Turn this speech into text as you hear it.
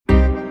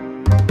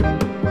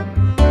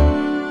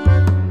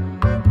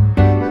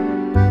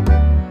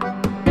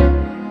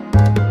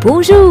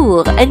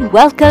Bonjour and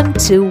welcome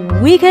to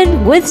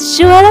Weekend with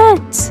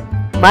Joëlette.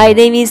 My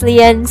name is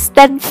Leanne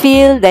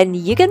Stanfield and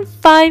you can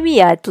find me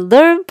at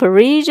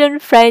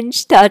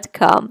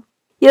learnparisianfrench.com.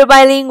 Your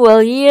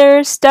bilingual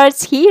year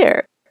starts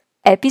here.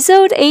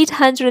 Episode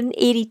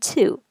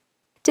 882.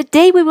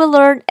 Today we will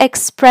learn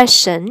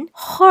expression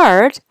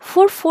hard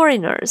for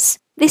foreigners.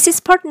 This is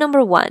part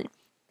number 1.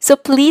 So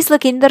please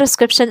look in the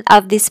description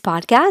of this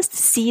podcast,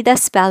 see the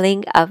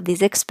spelling of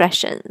these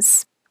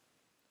expressions.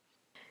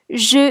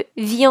 Je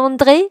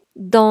viendrai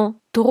dans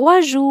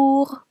 3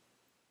 jours.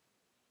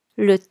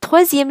 Le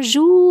 3e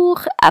jour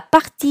à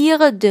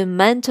partir de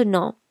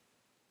maintenant.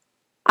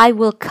 I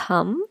will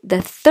come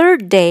the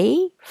 3rd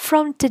day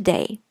from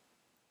today.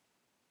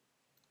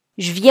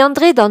 Je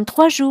viendrai dans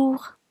 3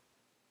 jours.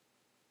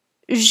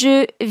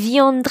 Je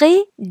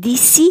viendrai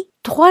d'ici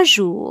 3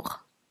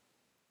 jours.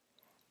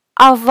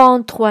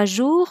 Avant 3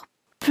 jours,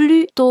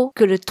 plus tôt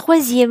que le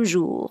 3e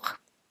jour.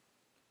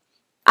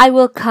 I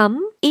will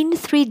come in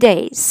 3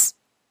 days.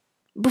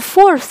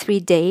 Before 3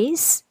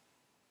 days.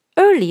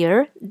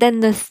 Earlier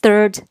than the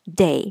 3rd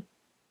day.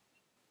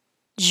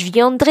 Je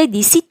viendrai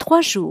d'ici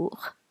 3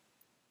 jours.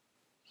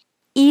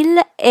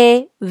 Il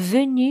est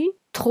venu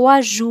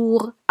 3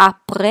 jours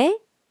après,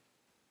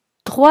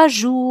 3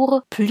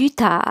 jours plus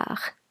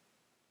tard.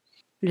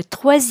 Le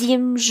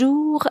 3e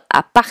jour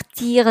à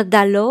partir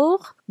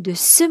d'alors, de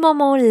ce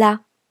moment-là.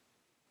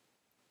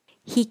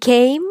 He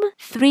came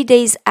 3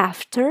 days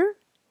after,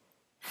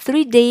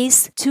 3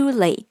 days too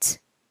late.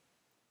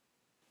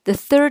 The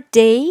 3rd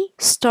day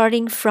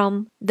starting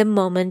from the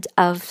moment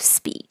of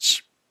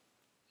speech.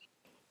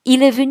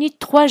 Il est venu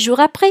 3 jours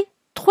après,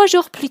 3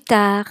 jours plus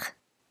tard.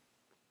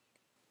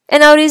 And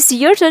now it is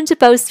your turn to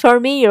post for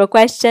me your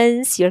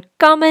questions, your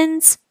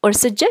comments, or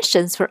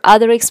suggestions for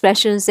other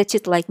expressions that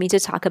you'd like me to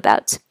talk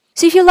about.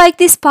 So if you like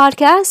this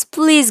podcast,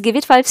 please give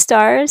it 5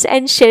 stars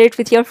and share it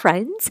with your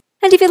friends.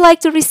 And if you'd like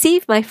to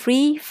receive my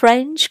free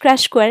French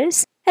crash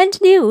course and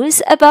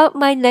news about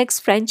my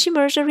next French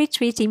immersion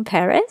retreat in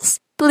Paris,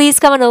 please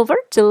come on over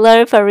to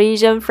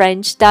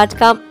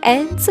learnparisianfrench.com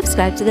and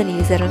subscribe to the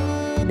newsletter.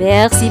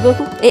 Merci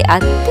beaucoup et à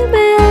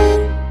demain!